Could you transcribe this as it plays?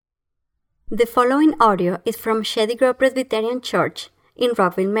The following audio is from Shady Grove Presbyterian Church in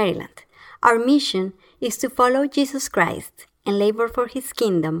Rockville, Maryland. Our mission is to follow Jesus Christ and labor for His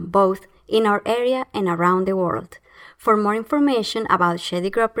kingdom both in our area and around the world. For more information about Shady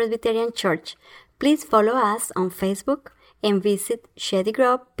Grove Presbyterian Church, please follow us on Facebook and visit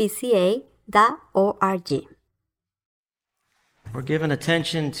shadygrovepca.org. We're giving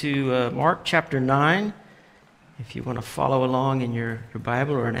attention to Mark chapter 9. If you want to follow along in your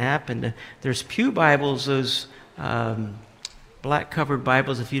Bible or an app, and there's pew Bibles, those black-covered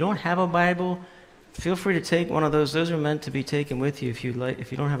Bibles. If you don't have a Bible, feel free to take one of those. Those are meant to be taken with you. If you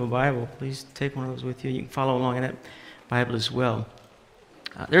don't have a Bible, please take one of those with you. You can follow along in that Bible as well.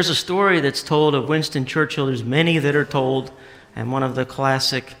 There's a story that's told of Winston Churchill. There's many that are told, and one of the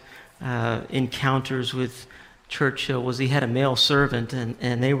classic encounters with Churchill was he had a male servant,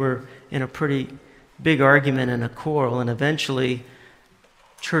 and they were in a pretty big argument and a quarrel, and eventually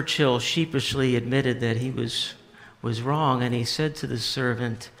Churchill sheepishly admitted that he was wrong, and he said to the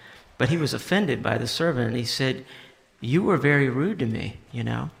servant, but he was offended by the servant, and he said, "You were very rude to me, you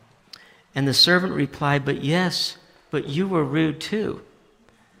know." And the servant replied, but you were rude too."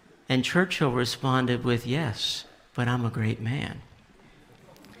 And Churchill responded with, "Yes, but I'm a great man."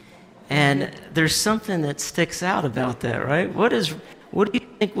 And there's something that sticks out about that, right? What do you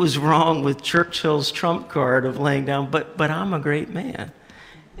think was wrong with Churchill's trump card of laying down, but I'm a great man?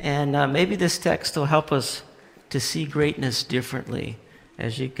 And maybe this text will help us to see greatness differently.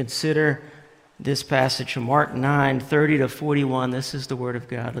 As you consider this passage from Mark 9:30-41, this is the word of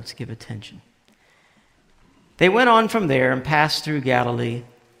God. Let's give attention. They went on from there and passed through Galilee,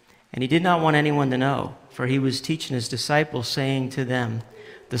 and he did not want anyone to know, for he was teaching his disciples, saying to them,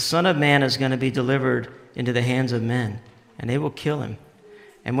 "The Son of Man is going to be delivered into the hands of men, and they will kill him.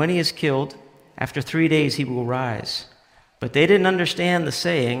 And when he is killed, after 3 days he will rise." But they didn't understand the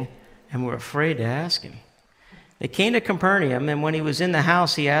saying and were afraid to ask him. They came to Capernaum, and when he was in the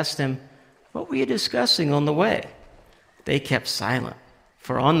house, he asked them, "What were you discussing on the way?" They kept silent,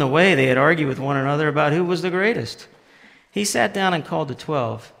 for on the way they had argued with one another about who was the greatest. He sat down and called the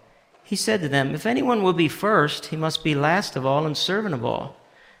 12. He said to them, "If anyone will be first, he must be last of all and servant of all."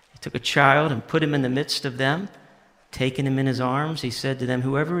 He took a child and put him in the midst of them. Taking him in his arms, he said to them,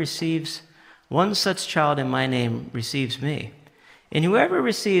 "Whoever receives one such child in my name receives me. And whoever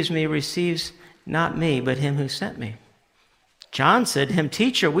receives me receives not me, but him who sent me." John said to him,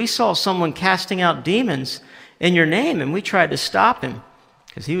 "Teacher, we saw someone casting out demons in your name, and we tried to stop him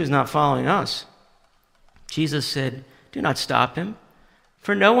because he was not following us." Jesus said, "Do not stop him,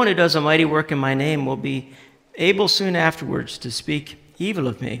 for no one who does a mighty work in my name will be able soon afterwards to speak evil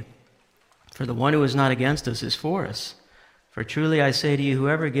of me. For the one who is not against us is for us. For truly I say to you,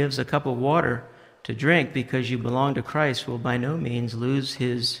 whoever gives a cup of water to drink because you belong to Christ will by no means lose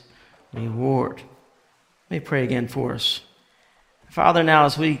his reward." Let me pray again for us. Father, now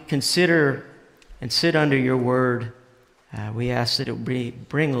as we consider and sit under your word, we ask that it would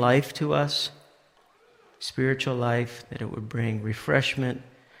bring life to us, spiritual life, that it would bring refreshment,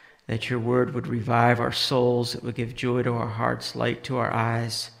 that your word would revive our souls, it would give joy to our hearts, light to our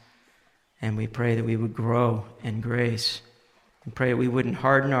eyes. And we pray that we would grow in grace. We pray that we wouldn't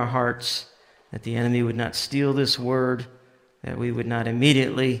harden our hearts, that the enemy would not steal this word, that we would not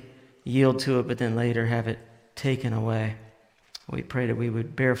immediately yield to it, but then later have it taken away. We pray that we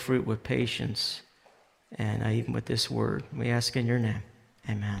would bear fruit with patience, and even with this word. We ask in your name.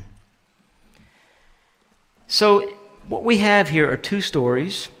 Amen. So what we have here are two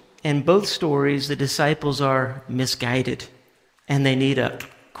stories. In both stories, the disciples are misguided, and they need a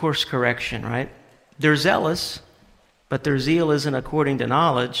course correction, right? They're zealous, but their zeal isn't according to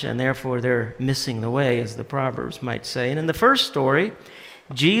knowledge, and therefore they're missing the way, as the Proverbs might say. And in the first story,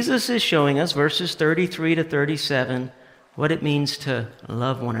 Jesus is showing us, verses 33-37, what it means to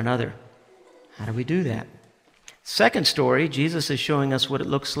love one another. How do we do that? Second story, Jesus is showing us what it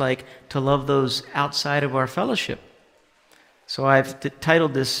looks like to love those outside of our fellowship. So I've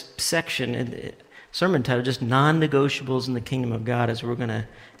titled this section, sermon title, just Non-Negotiables in the Kingdom of God, as we're going to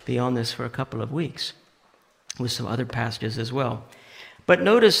be on this for a couple of weeks with some other passages as well. But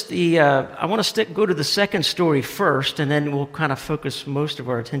notice I want to go to the second story first, and then we'll kind of focus most of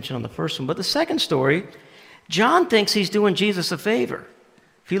our attention on the first one. But the second story, John thinks he's doing Jesus a favor.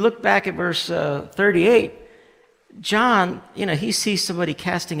 If you look back at verse 38, John, he sees somebody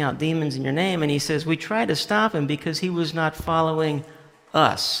casting out demons in your name, and he says, we tried to stop him because he was not following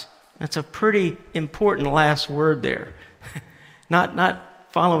us. That's a pretty important last word there. Not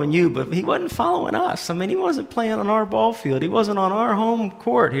following you, but he wasn't following us. I mean, he wasn't playing on our ball field. He wasn't on our home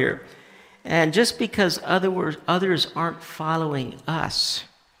court here. And just because others aren't following us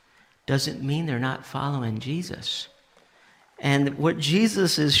doesn't mean they're not following Jesus. And what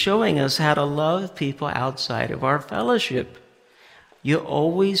Jesus is showing us how to love people outside of our fellowship. You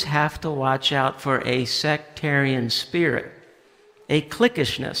always have to watch out for a sectarian spirit, a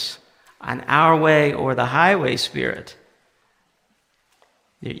cliquishness, an our way or the highway spirit.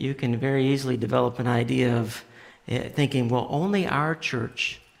 You can very easily develop an idea of thinking, well, only our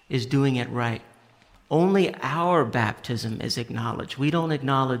church is doing it right. Only our baptism is acknowledged. We don't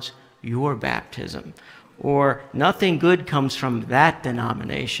acknowledge your baptism. Or nothing good comes from that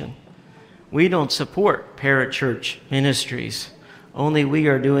denomination. We don't support parachurch ministries. Only we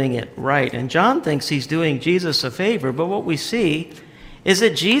are doing it right. And John thinks he's doing Jesus a favor, but what we see is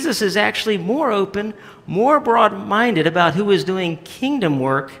that Jesus is actually more open, more broad-minded about who is doing kingdom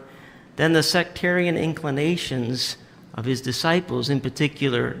work than the sectarian inclinations of his disciples, in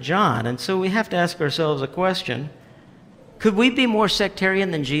particular John. And so we have to ask ourselves a question. Could we be more sectarian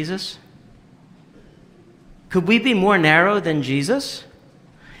than Jesus? Could we be more narrow than Jesus?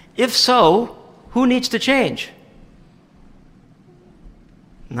 If so, who needs to change?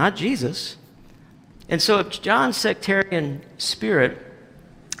 Not Jesus. And so if John's sectarian spirit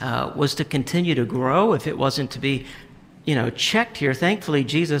was to continue to grow, if it wasn't to be, checked here, thankfully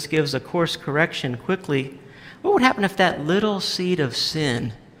Jesus gives a course correction quickly. What would happen if that little seed of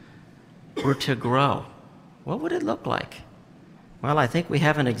sin were to grow? What would it look like? Well, I think we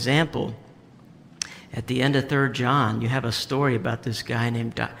have an example. At the end of 3 John, you have a story about this guy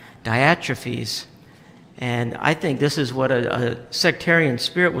named Diotrephes. And I think this is what a sectarian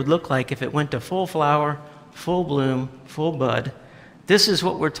spirit would look like if it went to full flower, full bloom, full bud. This is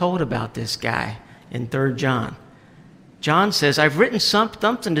what we're told about this guy in 3 John. John says, I've written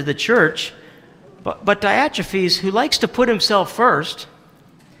something to the church, but Diotrephes, who likes to put himself first,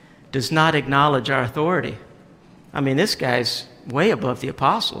 does not acknowledge our authority. I mean, this guy's way above the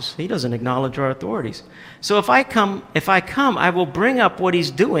apostles. He doesn't acknowledge our authorities. So if I come, I will bring up what he's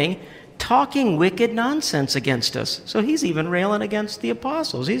doing, talking wicked nonsense against us. So he's even railing against the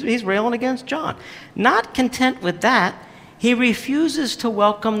apostles. He's railing against John. Not content with that, he refuses to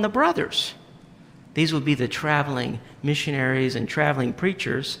welcome the brothers. These would be the traveling missionaries and traveling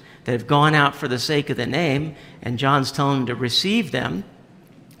preachers that have gone out for the sake of the name, and John's telling them to receive them.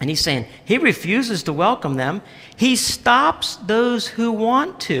 And he's saying he refuses to welcome them. He stops those who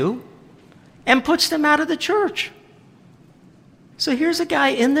want to and puts them out of the church. So here's a guy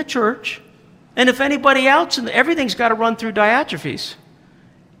in the church, and if anybody else, everything's got to run through Diotrephes.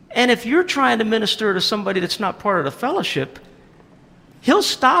 And if you're trying to minister to somebody that's not part of the fellowship, he'll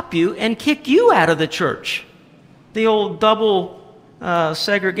stop you and kick you out of the church. The old double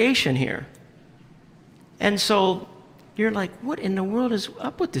segregation here. And so you're like, what in the world is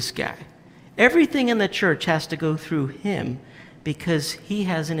up with this guy? Everything in the church has to go through him because he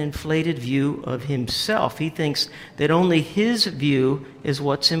has an inflated view of himself. He thinks that only his view is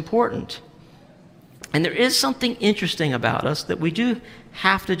what's important. And there is something interesting about us that we do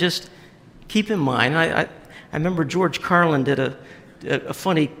have to just keep in mind. I remember George Carlin did a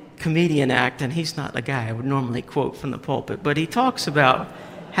funny comedian act, and he's not a guy I would normally quote from the pulpit, but he talks about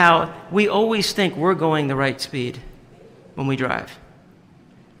how we always think we're going the right speed when we drive.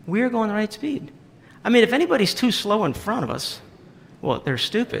 We're going the right speed. I mean, if anybody's too slow in front of us, well, they're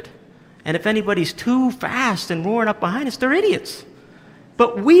stupid. And if anybody's too fast and roaring up behind us, they're idiots.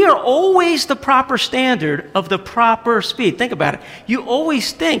 But we are always the proper standard of the proper speed. Think about it. You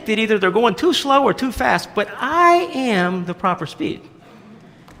always think that either they're going too slow or too fast, but I am the proper speed.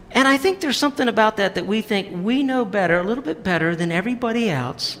 And I think there's something about that we think we know better, a little bit better than everybody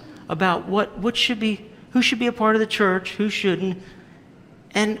else about what should be, who should be a part of the church, who shouldn't.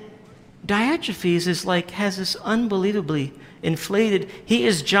 And Diotrephes has this unbelievably inflated, he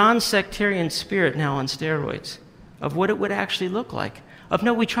is John's sectarian spirit now on steroids, of what it would actually look like. Of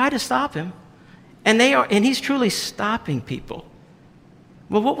no, we try to stop him, and he's truly stopping people.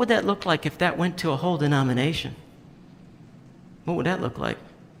 Well, what would that look like if that went to a whole denomination? What would that look like?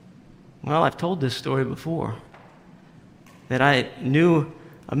 Well, I've told this story before, that I knew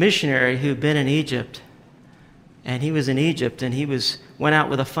a missionary who'd been in Egypt, and he was in Egypt, and he went out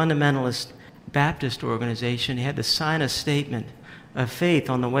with a fundamentalist Baptist organization. He had to sign a statement of faith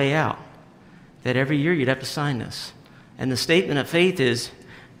on the way out, that every year you'd have to sign this. And the statement of faith is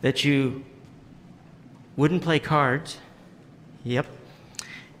that you wouldn't play cards. Yep.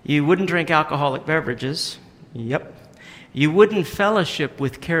 You wouldn't drink alcoholic beverages. Yep. You wouldn't fellowship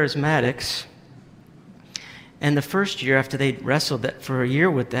with charismatics. And the first year, after they wrestled that for a year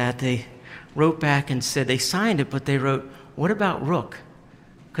with that, they wrote back and said they signed it, but they wrote, what about Rook?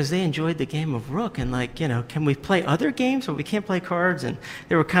 because they enjoyed the game of rook, and can we play other games, but we can't play cards? And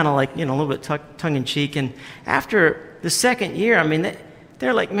they were kind of a little bit tongue-in-cheek. And after the second year,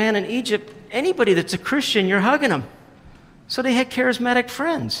 they're like, man, in Egypt, anybody that's a Christian, you're hugging them. So they had charismatic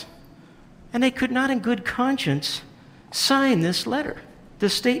friends. And they could not in good conscience sign this letter,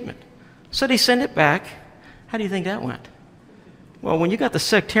 this statement. So they send it back. How do you think that went? Well, when you got the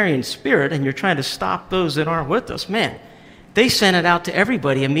sectarian spirit and you're trying to stop those that aren't with us, man, they sent it out to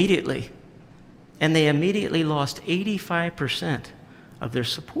everybody immediately. And they immediately lost 85% of their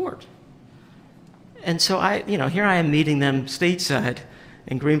support. And so here I am meeting them stateside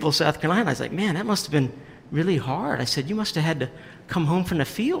in Greenville, South Carolina. I was like, man, that must have been really hard. I said, you must have had to come home from the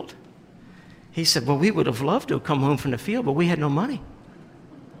field. He said, well, we would have loved to have come home from the field, but we had no money.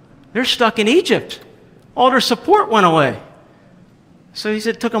 They're stuck in Egypt. All their support went away. So he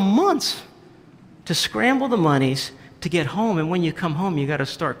said it took them months to scramble the monies to get home. And when you come home, you got to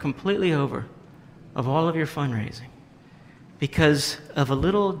start completely over of all of your fundraising because of a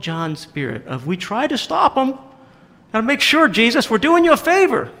little John spirit of, we tried to stop them. Got to make sure, Jesus, we're doing you a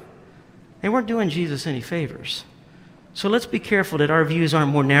favor. They weren't doing Jesus any favors. So let's be careful that our views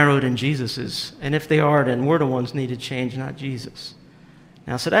aren't more narrow than Jesus's. And if they are, then we're the ones need to change, not Jesus.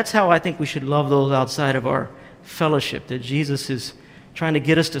 Now, so that's how I think we should love those outside of our fellowship, that Jesus is trying to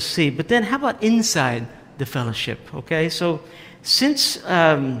get us to see. But then how about inside the fellowship, okay? So since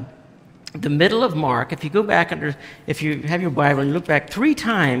the middle of Mark, if you go back if you have your Bible and you look back 3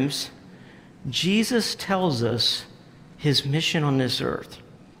 times, Jesus tells us his mission on this earth.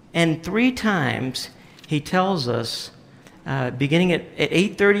 And 3 times he tells us, beginning at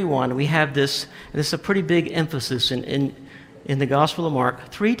 8:31, we have this is a pretty big emphasis in the Gospel of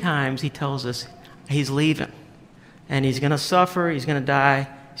Mark. 3 times he tells us he's leaving. And he's going to suffer, he's going to die,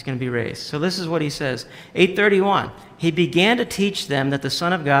 he's going to be raised. So this is what he says. 8:31, he began to teach them that the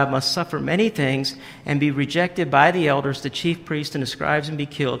Son of God must suffer many things and be rejected by the elders, the chief priests, and the scribes, and be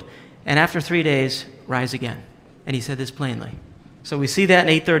killed, and after 3 days, rise again. And he said this plainly. So we see that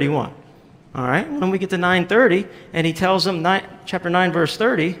in 8:31. All right, when we get to 9:30, and he tells them, chapter 9, verse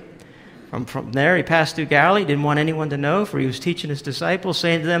 30, from there he passed through Galilee, didn't want anyone to know, for he was teaching his disciples,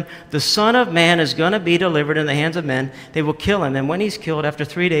 saying to them, the Son of Man is going to be delivered in the hands of men. They will kill him, and when he's killed, after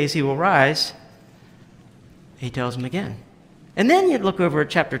 3 days, he will rise. He tells them again. And then you look over at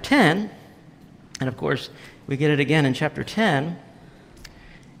chapter 10, and of course, we get it again in chapter 10,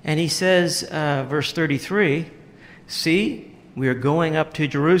 and he says, verse 33, see, we are going up to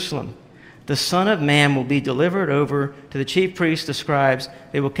Jerusalem. The Son of Man will be delivered over to the chief priests, the scribes.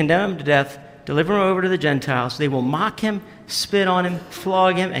 They will condemn him to death, deliver him over to the Gentiles. They will mock him, spit on him,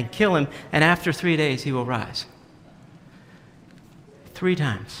 flog him, and kill him. And after 3 days, he will rise. 3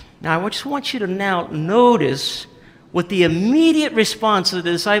 times. Now, I just want you to now notice what the immediate response of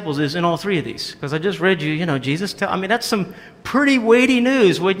the disciples is in all 3 of these. Because I just read you, Jesus that's some pretty weighty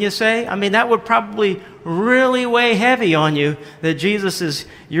news, wouldn't you say? That would probably really weigh heavy on you that Jesus is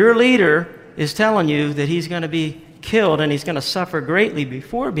your leader, is telling you that he's going to be killed and he's going to suffer greatly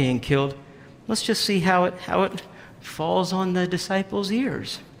before being killed. Let's just see how it falls on the disciples'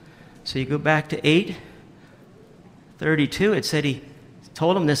 ears. So you go back to 8:32. It said he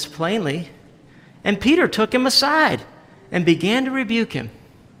told them this plainly. And Peter took him aside and began to rebuke him.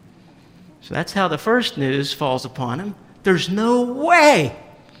 So that's how the first news falls upon him. There's no way.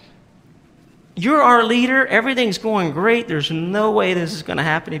 You're our leader. Everything's going great. There's no way this is going to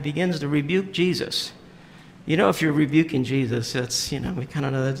happen. He begins to rebuke Jesus. If you're rebuking Jesus, that's, we kind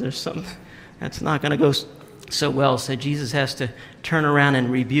of know that there's something that's not going to go so well. So Jesus has to turn around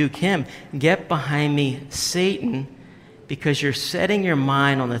and rebuke him. Get behind me, Satan, because you're setting your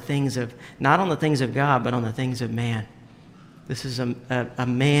mind on the things of, not on the things of God, but on the things of man. This is a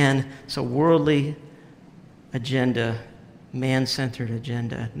man, it's a worldly agenda, man-centered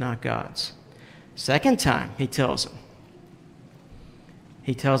agenda, not God's. Second time, he tells him.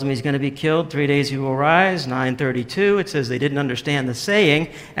 He tells him he's going to be killed. 3 days he will rise. 9:32, it says they didn't understand the saying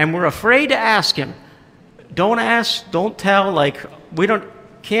and were afraid to ask him. Don't ask, don't tell,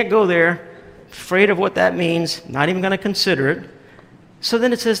 can't go there. Afraid of what that means, not even going to consider it. So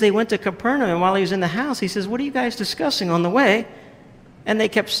then it says they went to Capernaum, and while he was in the house, he says, what are you guys discussing on the way? And they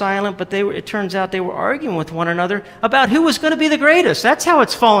kept silent, but it turns out they were arguing with one another about who was going to be the greatest. That's how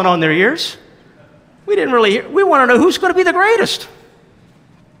it's fallen on their ears. We want to know who's going to be the greatest.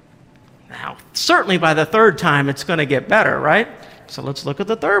 Now, certainly by the 3rd time, it's going to get better, right? So let's look at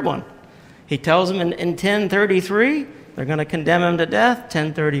the 3rd one. He tells them in 10:33, they're going to condemn him to death.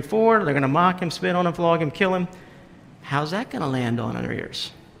 10:34, they're going to mock him, spit on him, flog him, kill him. How's that going to land on our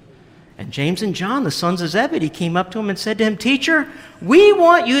ears? And James and John, the sons of Zebedee, came up to him and said to him, "Teacher, we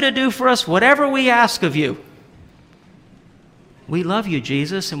want you to do for us whatever we ask of you." We love you,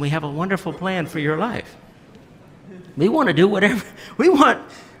 Jesus, and we have a wonderful plan for your life. We want to do whatever we want.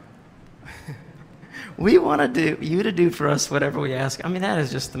 We want to do you to do for us whatever we ask. I mean, that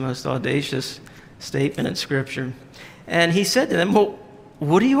is just the most audacious statement in Scripture. And he said to them, "Well,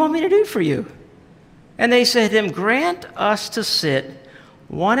 what do you want me to do for you?" And they said to him, "Grant us to sit,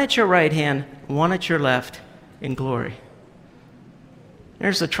 one at your right hand, one at your left, in glory."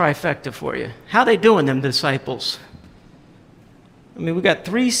 There's the trifecta for you. How they doing, them disciples? I mean, we got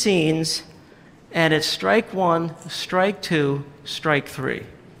 3 scenes, and it's strike 1, strike 2, strike 3.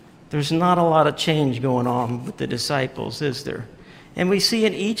 There's not a lot of change going on with the disciples, is there? And we see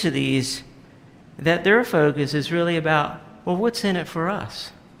in each of these that their focus is really about, well, what's in it for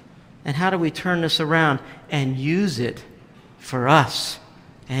us? And how do we turn this around and use it for us?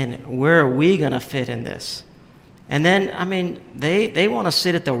 And where are we going to fit in this? And then, I mean, they want to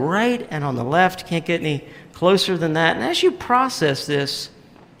sit at the right and on the left. Can't get any closer than that. And as you process this,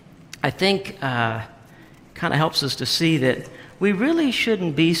 I think kind of helps us to see that we really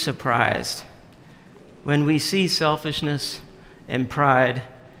shouldn't be surprised when we see selfishness and pride,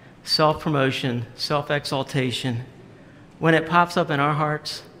 self-promotion, self-exaltation, when it pops up in our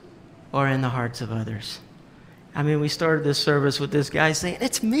hearts or in the hearts of others. I mean, we started this service with this guy saying,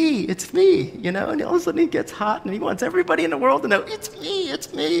 it's me, you know, and all of a sudden he gets hot and he wants everybody in the world to know, it's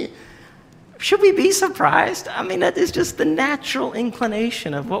me. Should we be surprised? I mean, that is just the natural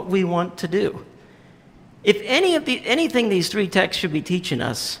inclination of what we want to do. If anything these 3 texts should be teaching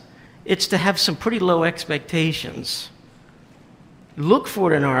us, it's to have some pretty low expectations. Look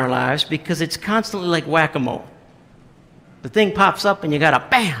for it in our lives because it's constantly like whack-a-mole. The thing pops up and you gotta,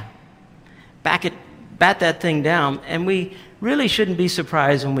 bam, bat that thing down, and we really shouldn't be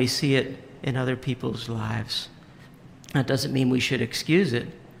surprised when we see it in other people's lives. That doesn't mean we should excuse it,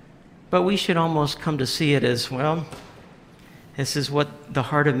 but we should almost come to see it as, well, this is what the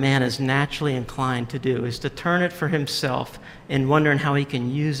heart of man is naturally inclined to do, is to turn it for himself and wondering how he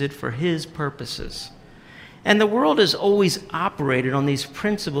can use it for his purposes. And the world has always operated on these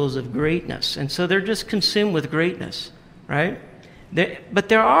principles of greatness, and so they're just consumed with greatness, right? But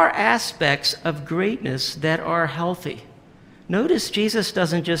there are aspects of greatness that are healthy. Notice Jesus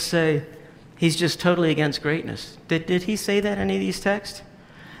doesn't just say he's just totally against greatness. Did he say that in any of these texts?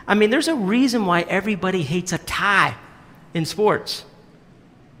 I mean, there's a reason why everybody hates a tie in sports.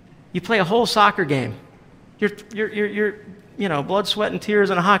 You play a whole soccer game. You're blood, sweat, and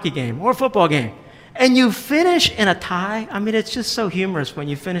tears in a hockey game or a football game. And you finish in a tie. I mean, it's just so humorous when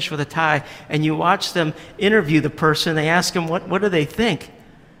you finish with a tie and you watch them interview the person. They ask them, what do they think?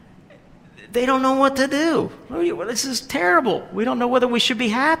 They don't know what to do. Well, this is terrible. We don't know whether we should be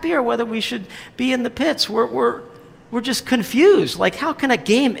happy or whether we should be in the pits. We're just confused. Like, how can a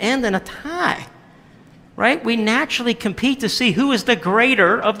game end in a tie? Right? We naturally compete to see who is the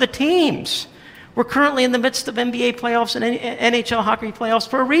greater of the teams. We're currently in the midst of NBA playoffs and NHL hockey playoffs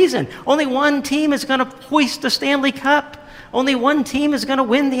for a reason. Only one team is going to hoist the Stanley Cup. Only one team is going to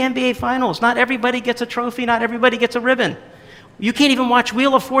win the NBA Finals. Not everybody gets a trophy. Not everybody gets a ribbon. You can't even watch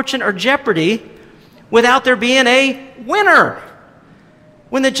Wheel of Fortune or Jeopardy without there being a winner.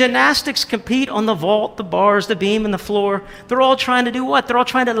 When the gymnastics compete on the vault, the bars, the beam, and the floor, they're all trying to do what? They're all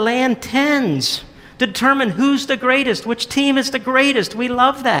trying to land tens to determine who's the greatest, which team is the greatest. We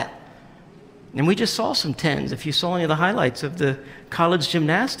love that. And we just saw some tens. If you saw any of the highlights of the college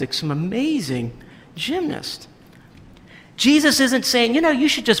gymnastics, some amazing gymnasts. Jesus isn't saying, you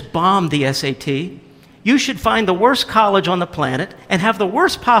should just bomb the SAT. You should find the worst college on the planet and have the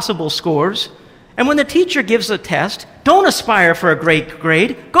worst possible scores. And when the teacher gives a test, don't aspire for a great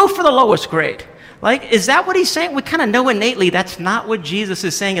grade. Go for the lowest grade. Like, is that what he's saying? We kind of know innately that's not what Jesus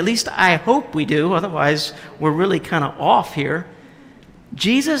is saying. At least I hope we do. Otherwise, we're really kind of off here.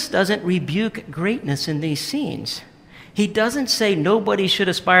 Jesus doesn't rebuke greatness in these scenes. He doesn't say nobody should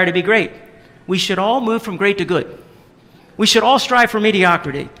aspire to be great. We should all move from great to good. We should all strive for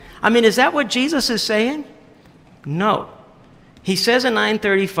mediocrity. I mean, is that what Jesus is saying? No. He says in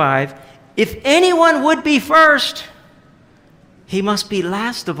 9:35, if anyone would be first, he must be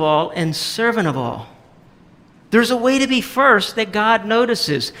last of all and servant of all. There's a way to be first that God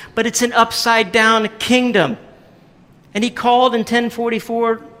notices, but it's an upside-down kingdom. And he called in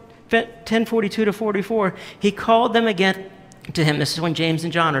 10:42 to 44, he called them again to him. This is when James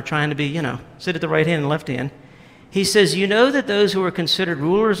and John are trying to be, sit at the right hand and left hand. He says, you know that those who are considered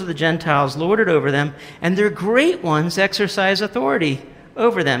rulers of the Gentiles lord it over them, and their great ones exercise authority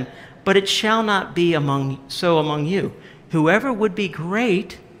over them. But it shall not be so among you. Whoever would be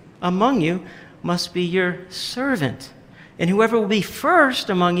great among you must be your servant. And whoever will be first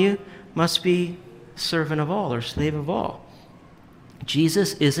among you must be servant of all or slave of all.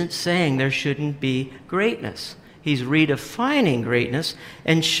 Jesus isn't saying there shouldn't be greatness. He's redefining greatness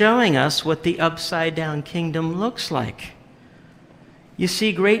and showing us what the upside-down kingdom looks like. You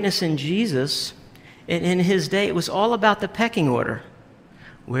see, greatness in Jesus, in his day, it was all about the pecking order,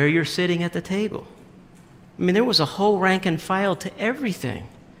 where you're sitting at the table. I mean, there was a whole rank and file to everything.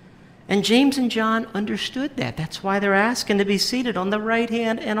 And James and John understood that. That's why they're asking to be seated on the right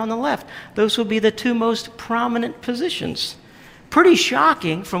hand and on the left. Those will be the two most prominent positions. Pretty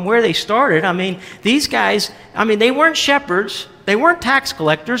shocking from where they started. I mean, these guys, they weren't shepherds. They weren't tax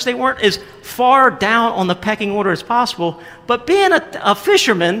collectors. They weren't as far down on the pecking order as possible. But being a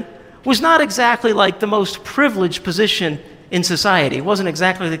fisherman was not exactly like the most privileged position in society. It wasn't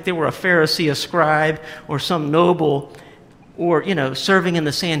exactly like they were a Pharisee, a scribe, or some noble, or, serving in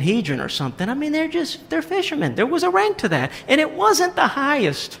the Sanhedrin or something. I mean, they're fishermen. There was a rank to that. And it wasn't the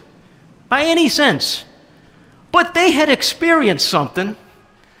highest by any sense. But they had experienced something.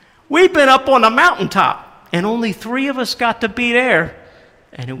 We've been up on the mountaintop, and only 3 of us got to be there.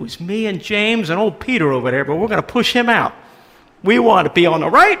 And it was me and James and old Peter over there, but we're going to push him out. We want to be on the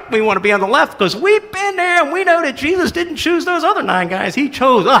right, we want to be on the left, because we've been there, and we know that Jesus didn't choose those other 9 guys. He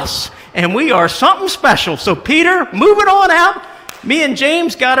chose us, and we are something special. So Peter, move it on out. Me and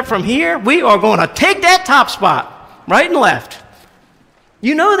James got it from here. We are going to take that top spot, right and left.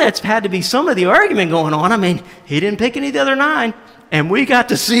 You know that's had to be some of the argument going on. I mean, he didn't pick any of the other 9, and we got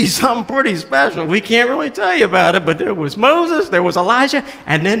to see something pretty special. We can't really tell you about it, but there was Moses, there was Elijah,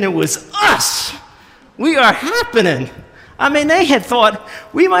 and then there was us. We are happening. I mean, they had thought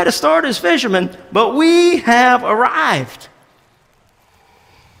we might have started as fishermen, but we have arrived.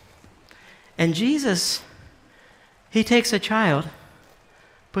 And Jesus, he takes a child,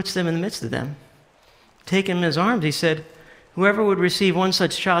 puts them in the midst of them, taking him in his arms. He said, whoever would receive one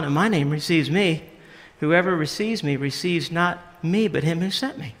such child in my name receives me. Whoever receives me receives not me, but him who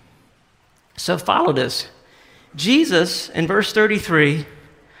sent me. So follow this. Jesus, in verse 33,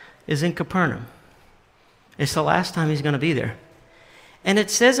 is in Capernaum. It's the last time he's going to be there. And it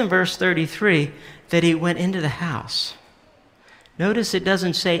says in verse 33 that he went into the house. Notice it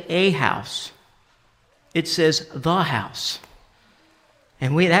doesn't say a house. It says the house.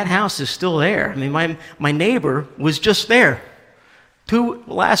 And that house is still there. I mean, my neighbor was just there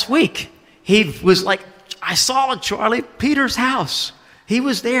last week. He was like, I saw Charlie Peter's house. He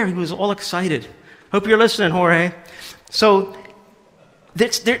was there. He was all excited. Hope you're listening, Jorge. So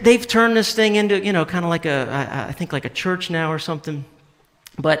they've turned this thing into, kind of like I think like a church now or something.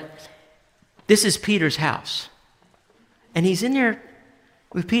 But this is Peter's house. And he's in there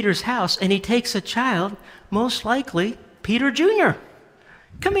with Peter's house, and he takes a child, most likely Peter Jr.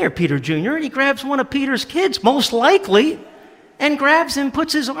 Come here, Peter Jr. And he grabs one of Peter's kids, most likely, and grabs him,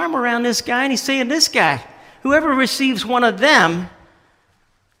 puts his arm around this guy, and he's saying, this guy, whoever receives one of them,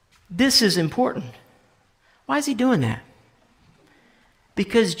 this is important. Why is he doing that?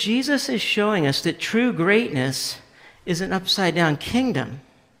 Because Jesus is showing us that true greatness is an upside-down kingdom.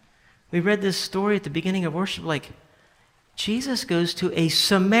 We read this story at the beginning of worship, like Jesus goes to a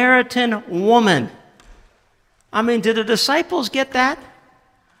Samaritan woman. I mean, did the disciples get that?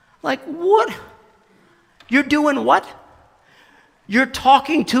 Like, what? You're doing what? You're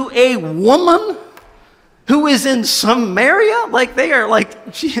talking to a woman who is in Samaria? Like, they are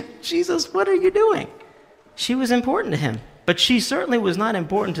like, Jesus, what are you doing? She was important to him, but she certainly was not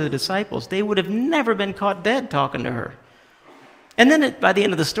important to the disciples. They would have never been caught dead talking to her. And then by the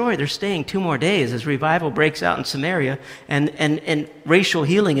end of the story, they're staying 2 more days as revival breaks out in Samaria and racial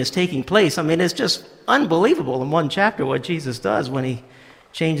healing is taking place. I mean, it's just unbelievable in one chapter what Jesus does when he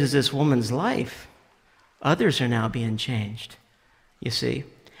changes this woman's life. Others are now being changed, you see.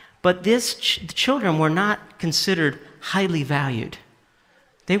 But the children were not considered highly valued.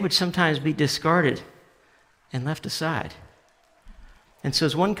 They would sometimes be discarded and left aside. And so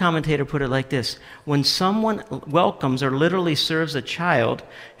as one commentator put it like this, when someone welcomes or literally serves a child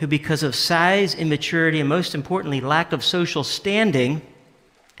who because of size, immaturity, and most importantly, lack of social standing,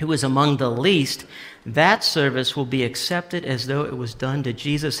 who is among the least, that service will be accepted as though it was done to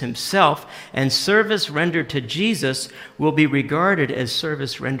Jesus himself, and service rendered to Jesus will be regarded as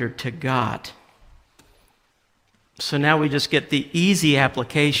service rendered to God. So now we just get the easy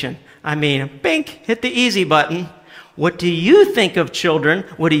application. I mean, bink, hit the easy button. What do you think of children?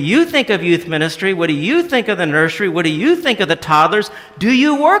 What do you think of youth ministry? What do you think of the nursery? What do you think of the toddlers? Do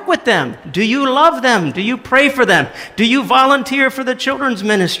you work with them? Do you love them? Do you pray for them? Do you volunteer for the children's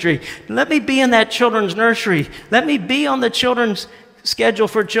ministry? Let me be in that children's nursery. Let me be on the children's schedule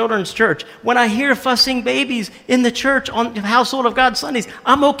for children's church. When I hear fussing babies in the church on Household of God Sundays,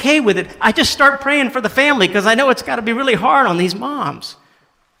 I'm okay with it. I just start praying for the family because I know it's got to be really hard on these moms.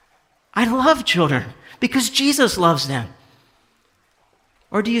 I love children because Jesus loves them.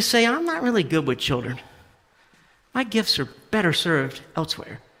 Or do you say, I'm not really good with children. My gifts are better served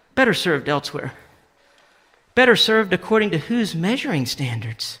elsewhere. Better served elsewhere. Better served according to whose measuring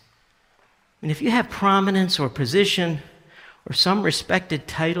standards? And if you have prominence or position or some respected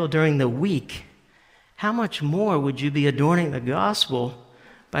title during the week, how much more would you be adorning the gospel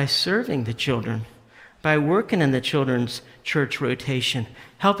by serving the children, by working in the children's church rotation,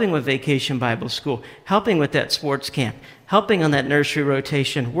 helping with Vacation Bible School, helping with that sports camp, helping on that nursery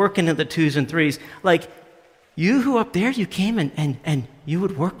rotation, working in the 2s and 3s. Like, you who up there, you came and you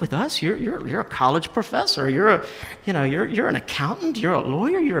would work with us. You're a college professor. You're an accountant. You're a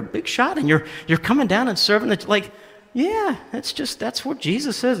lawyer. You're a big shot, and you're coming down and serving the, like, yeah. That's what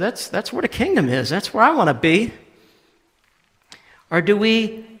Jesus is. That's where the kingdom is. That's where I want to be. Or do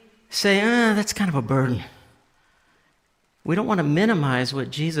we say, that's kind of a burden? We don't want to minimize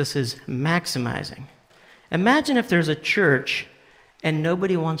what Jesus is maximizing. Imagine if there's a church and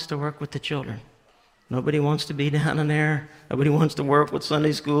nobody wants to work with the children. Nobody wants to be down in there. Nobody wants to work with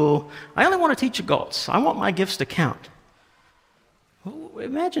Sunday school. I only want to teach adults. I want my gifts to count. Well,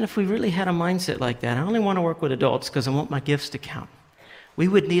 imagine if we really had a mindset like that. I only want to work with adults because I want my gifts to count. We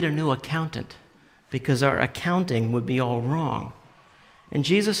would need a new accountant because our accounting would be all wrong. And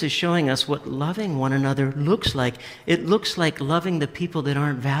Jesus is showing us what loving one another looks like. It looks like loving the people that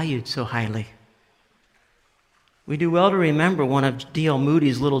aren't valued so highly. We do well to remember one of D.L.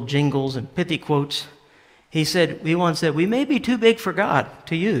 Moody's little jingles and pithy quotes. He once said, we may be too big for God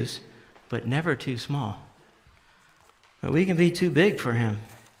to use, but never too small. But we can be too big for him.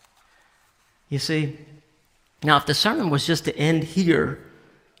 You see, now if the sermon was just to end here,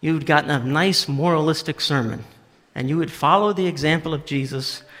 you'd gotten a nice moralistic sermon, and you would follow the example of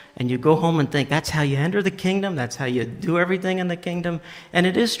Jesus, and you go home and think, that's how you enter the kingdom, that's how you do everything in the kingdom. And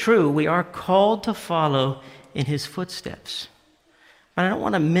it is true, we are called to follow in his footsteps. But I don't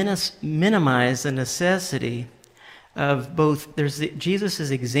want to minimize the necessity of both. There's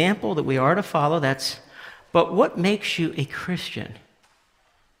Jesus' example that we are to follow, but what makes you a Christian?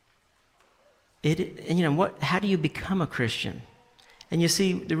 How do you become a Christian? And you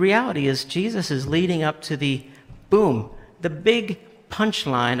see, the reality is Jesus is leading up to the big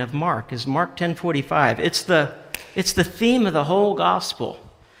punchline of Mark is Mark 10:45. It's the theme of the whole gospel.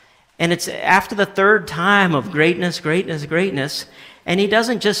 And it's after the third time of greatness, greatness, greatness. And he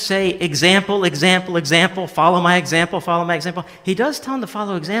doesn't just say example, example, example, follow my example, follow my example. He does tell them to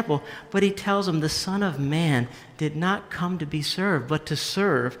follow example, but he tells them the Son of Man did not come to be served, but to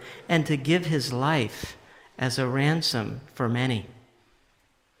serve and to give his life as a ransom for many.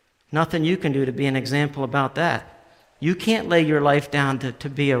 Nothing you can do to be an example about that. You can't lay your life down to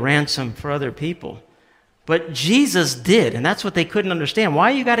be a ransom for other people. But Jesus did, and that's what they couldn't understand.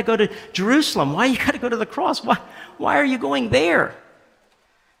 Why you got to go to Jerusalem? Why you got to go to the cross? Why are you going there?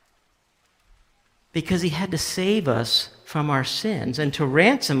 Because he had to save us from our sins. And to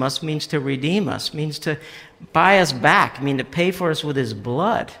ransom us means to redeem us, means to buy us back, to pay for us with his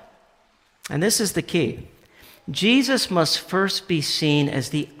blood. And this is the key. Jesus must first be seen as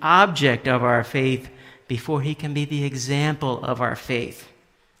the object of our faith before he can be the example of our faith.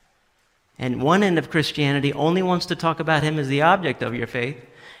 And one end of Christianity only wants to talk about him as the object of your faith.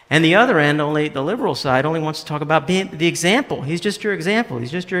 And the other end, the liberal side, only wants to talk about being the example. He's just your example. He's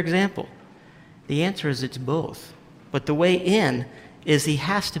just your example. The answer is it's both. But the way in is he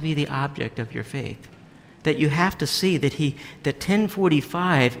has to be the object of your faith. That you have to see that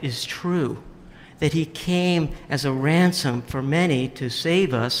 1045 is true. That he came as a ransom for many to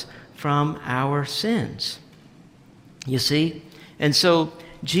save us from our sins. You see? And so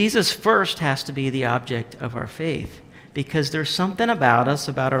Jesus first has to be the object of our faith because there's something about us,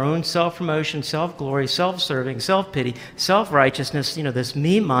 about our own self-promotion, self-glory, self-serving, self-pity, self-righteousness, this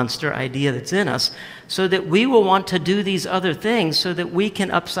me monster idea that's in us, so that we will want to do these other things so that we can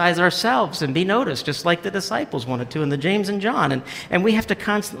upsize ourselves and be noticed, just like the disciples wanted to in the James and John. And we have to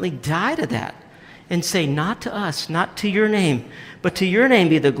constantly die to that and say, not to us, not to your name, but to your name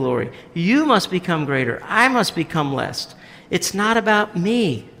be the glory. You must become greater. I must become less. It's not about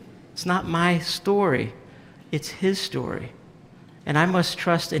me. It's not my story. It's his story. And I must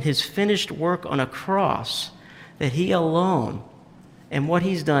trust in his finished work on a cross, that he alone and what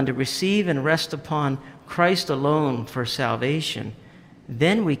he's done to receive and rest upon Christ alone for salvation.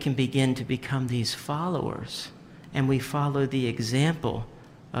 Then we can begin to become these followers, and we follow the example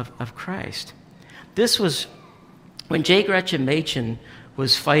of Christ. This was When J. Gresham Machen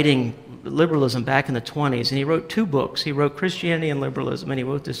was fighting liberalism back in the 20s, and he wrote 2 books. He wrote Christianity and Liberalism, and he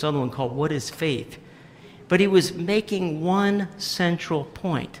wrote this other one called What is Faith? But he was making one central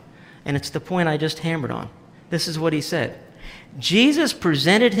point, and it's the point I just hammered on. This is what he said. Jesus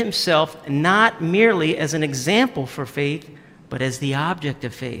presented himself not merely as an example for faith, but as the object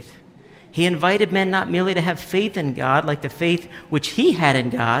of faith. He invited men not merely to have faith in God, like the faith which he had in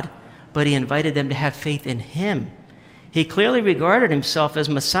God, but he invited them to have faith in him. He clearly regarded himself as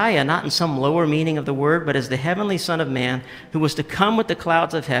Messiah, not in some lower meaning of the word, but as the heavenly Son of Man who was to come with the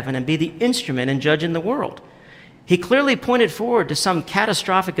clouds of heaven and be the instrument in judging the world. He clearly pointed forward to some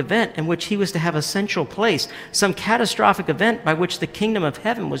catastrophic event in which he was to have a central place, some catastrophic event by which the kingdom of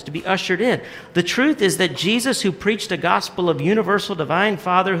heaven was to be ushered in. The truth is that Jesus, who preached a gospel of universal divine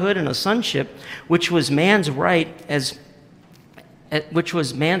fatherhood and a sonship, which was man's right as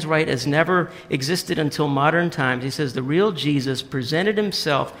never existed until modern times, he says the real Jesus presented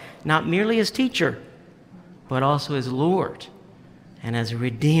himself not merely as teacher, but also as Lord and as a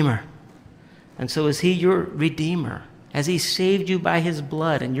Redeemer. And so is he your Redeemer? As he saved you by his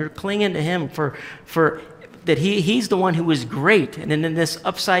blood, and you're clinging to him for that he's the one who is great. And in this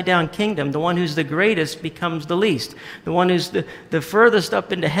upside-down kingdom, the one who's the greatest becomes the least. The one who's the furthest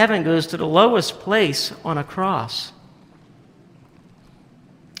up into heaven goes to the lowest place on a cross.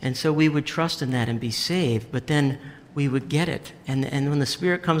 And so we would trust in that and be saved, but then we would get it. And when the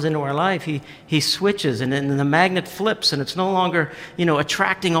Spirit comes into our life, he switches, and then the magnet flips, and it's no longer,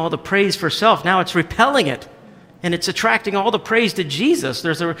 attracting all the praise for self. Now it's repelling it, and it's attracting all the praise to Jesus.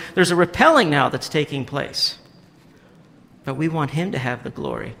 There's a repelling now that's taking place. But we want him to have the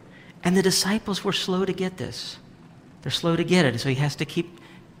glory. And the disciples were slow to get this. They're slow to get it, so he has to keep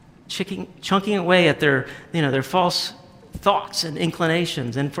chunking away at their false thoughts and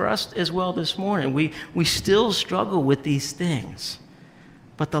inclinations. And for us as well this morning, we still struggle with these things.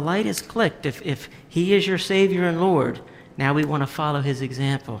 But the light is clicked. If he is your Savior and Lord, now we want to follow his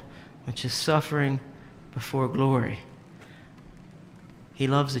example, which is suffering before glory. He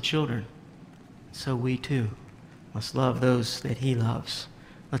loves the children, so we too must love those that he loves.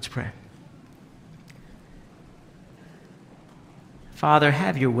 Let's pray. Father,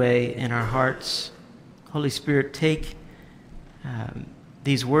 have your way in our hearts. Holy Spirit, take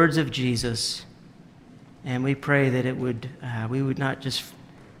these words of Jesus, and we pray that we would not just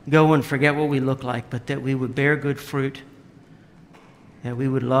go and forget what we look like, but that we would bear good fruit, that we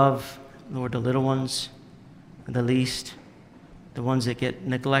would love, Lord, the little ones, the least, the ones that get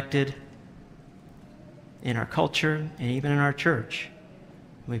neglected in our culture and even in our church.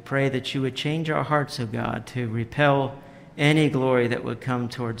 We pray that you would change our hearts, O God, to repel any glory that would come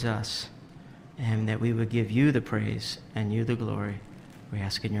towards us, and that we would give you the praise and you the glory. We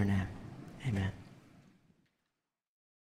ask in your name. Amen.